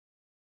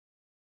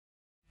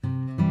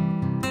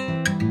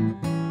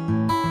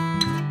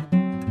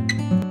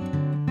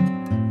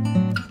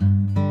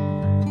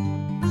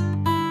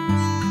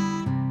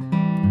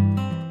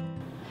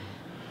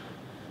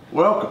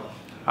Welcome.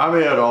 I'm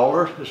Ed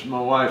Alder. This is my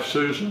wife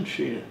Susan.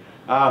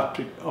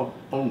 I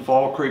own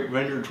Fall Creek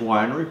Vineyards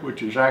Winery,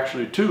 which is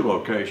actually two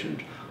locations.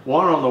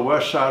 One on the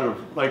west side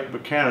of Lake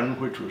Buchanan,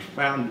 which was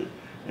founded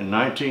in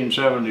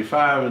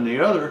 1975, and the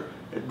other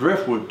at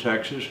Driftwood,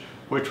 Texas,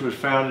 which was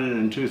founded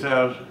in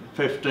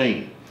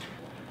 2015.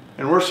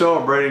 And we're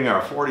celebrating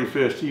our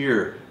 45th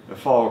year at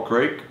Fall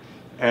Creek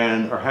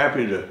and are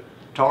happy to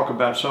talk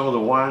about some of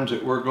the wines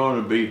that we're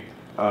going to be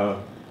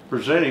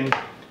presenting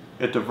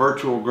at the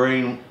virtual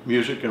Gruene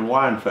Music and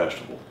Wine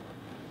Festival.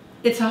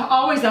 It's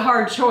always a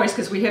hard choice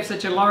because we have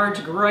such a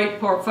large, great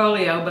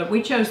portfolio, but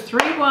we chose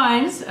 3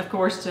 wines, of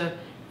course, to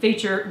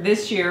feature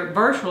this year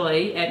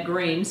virtually at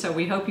Gruene, so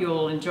we hope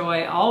you'll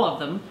enjoy all of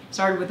them.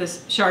 Started with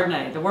this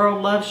Chardonnay. The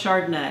world loves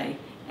Chardonnay,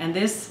 and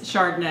this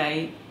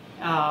Chardonnay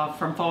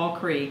from Fall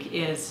Creek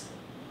is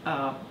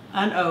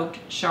unoaked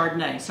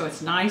Chardonnay, so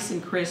it's nice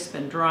and crisp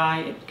and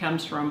dry. It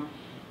comes from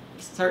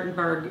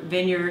Certenberg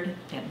Vineyard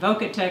at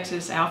Voca,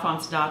 Texas.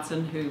 Alphonse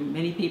Dotson, who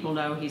many people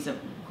know, he's a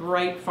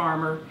great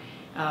farmer.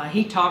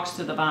 He talks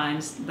to the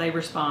vines. They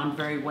respond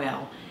very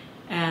well.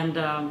 And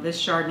this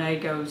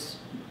Chardonnay goes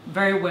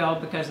very well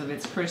because of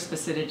its crisp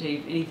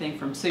acidity, anything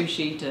from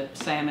sushi to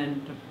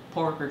salmon to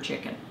pork or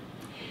chicken.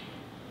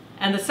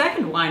 And the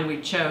second wine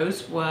we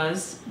chose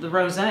was the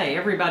rosé.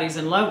 Everybody's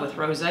in love with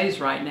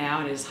rosés right now,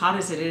 and as hot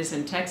as it is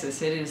in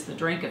Texas, it is the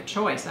drink of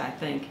choice, I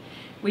think.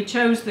 We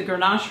chose the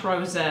Grenache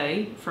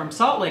Rosé from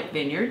Salt Lake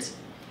Vineyards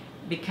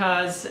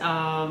because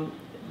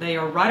they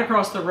are right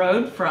across the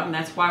road from, and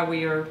that's why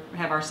we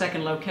have our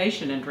second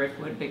location in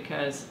Driftwood,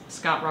 because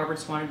Scott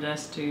Roberts wanted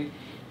us to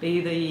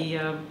be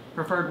the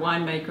preferred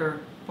winemaker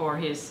for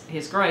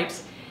his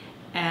grapes.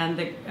 And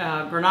the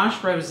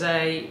Grenache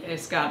Rosé,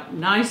 it's got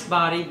nice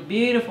body,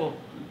 beautiful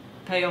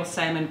pale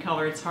salmon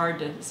color. It's hard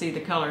to see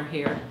the color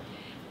here,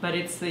 but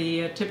it's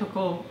the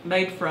typical,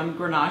 made from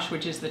Grenache,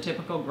 which is the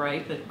typical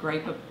grape, the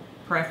grape of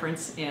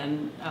preference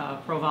in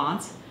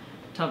Provence,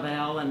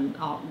 Tavel, and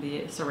all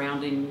the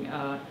surrounding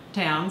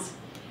towns.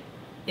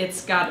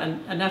 It's got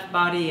enough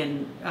body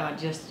and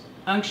just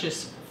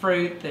unctuous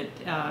fruit that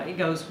it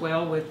goes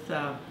well with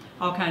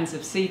all kinds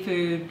of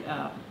seafood,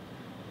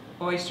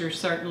 oysters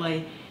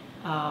certainly,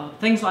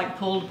 things like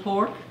pulled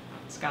pork.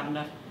 It's got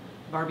enough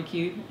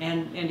barbecue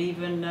and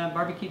even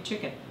barbecued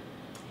chicken.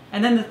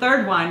 And then the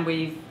third wine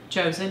we've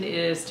chosen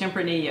is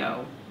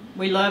Tempranillo.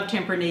 We love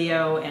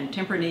Tempranillo, and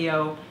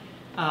Tempranillo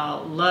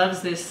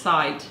loves this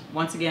site,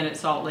 once again at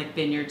Salt Lake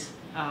Vineyards.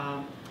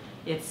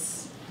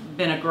 It's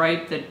been a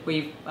grape that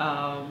we've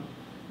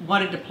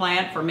wanted to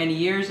plant for many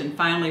years, and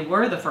finally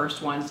we're the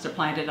first ones to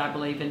plant it, I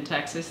believe, in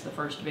Texas, the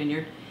first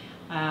vineyard.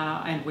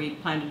 And we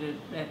planted it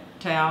at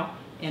Tao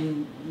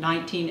in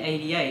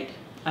 1988.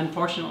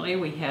 Unfortunately,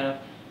 we had a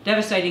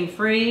devastating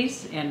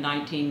freeze in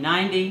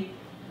 1990,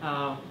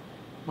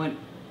 went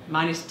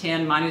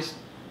 -10,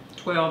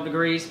 -12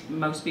 degrees.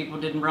 Most people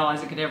didn't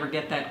realize it could ever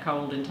get that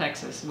cold in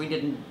Texas. We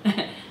didn't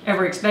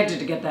ever expect it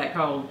to get that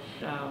cold.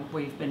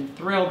 We've been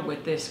thrilled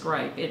with this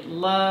grape. It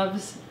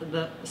loves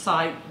the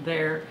site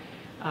there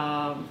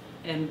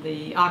in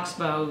the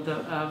oxbow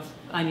of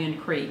Onion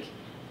Creek.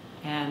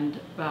 And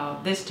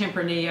this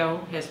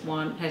Tempranillo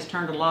has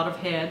turned a lot of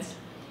heads.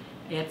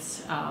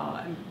 It's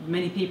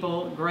many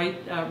people,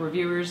 great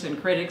reviewers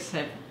and critics,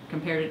 have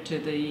compared it to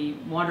the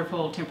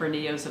wonderful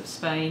Tempranillos of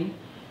Spain.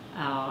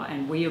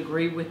 And we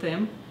agree with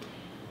them.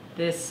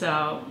 This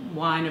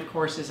wine, of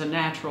course, is a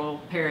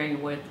natural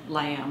pairing with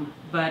lamb,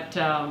 but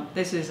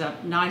this is a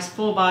nice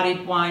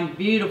full-bodied wine,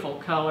 beautiful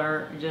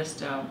color,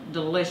 just a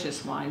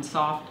delicious wine,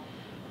 soft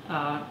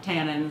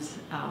tannins,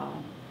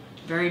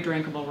 very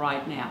drinkable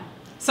right now.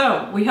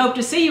 So we hope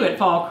to see you at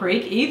Fall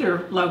Creek,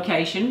 either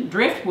location,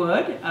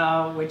 Driftwood,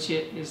 which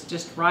is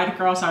just right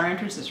across our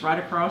entrance. It's right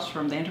across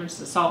from the entrance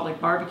to Salt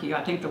Lake Barbecue.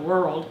 I think the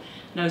world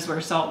knows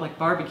where Salt Lake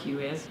Barbecue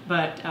is.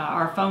 But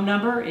our phone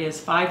number is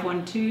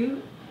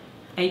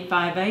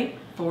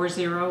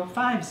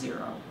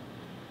 512-858-4050.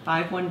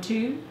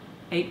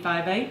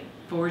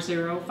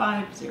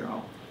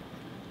 512-858-4050.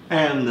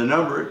 And the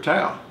number at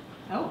Tao.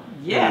 Oh,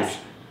 yes.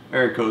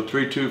 Area code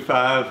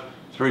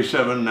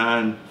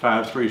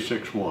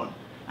 325-379-5361.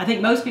 I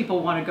think most people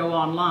want to go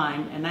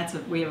online, and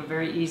we have a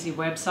very easy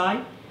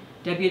website,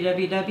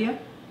 www.fcv.com.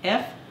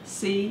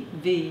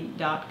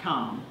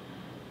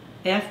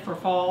 F for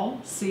fall,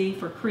 C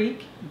for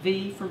creek,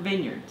 V for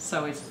vineyard.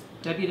 So it's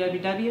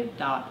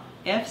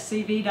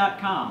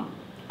www.fcv.com.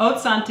 Haute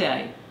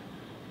santé,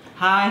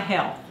 high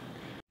health.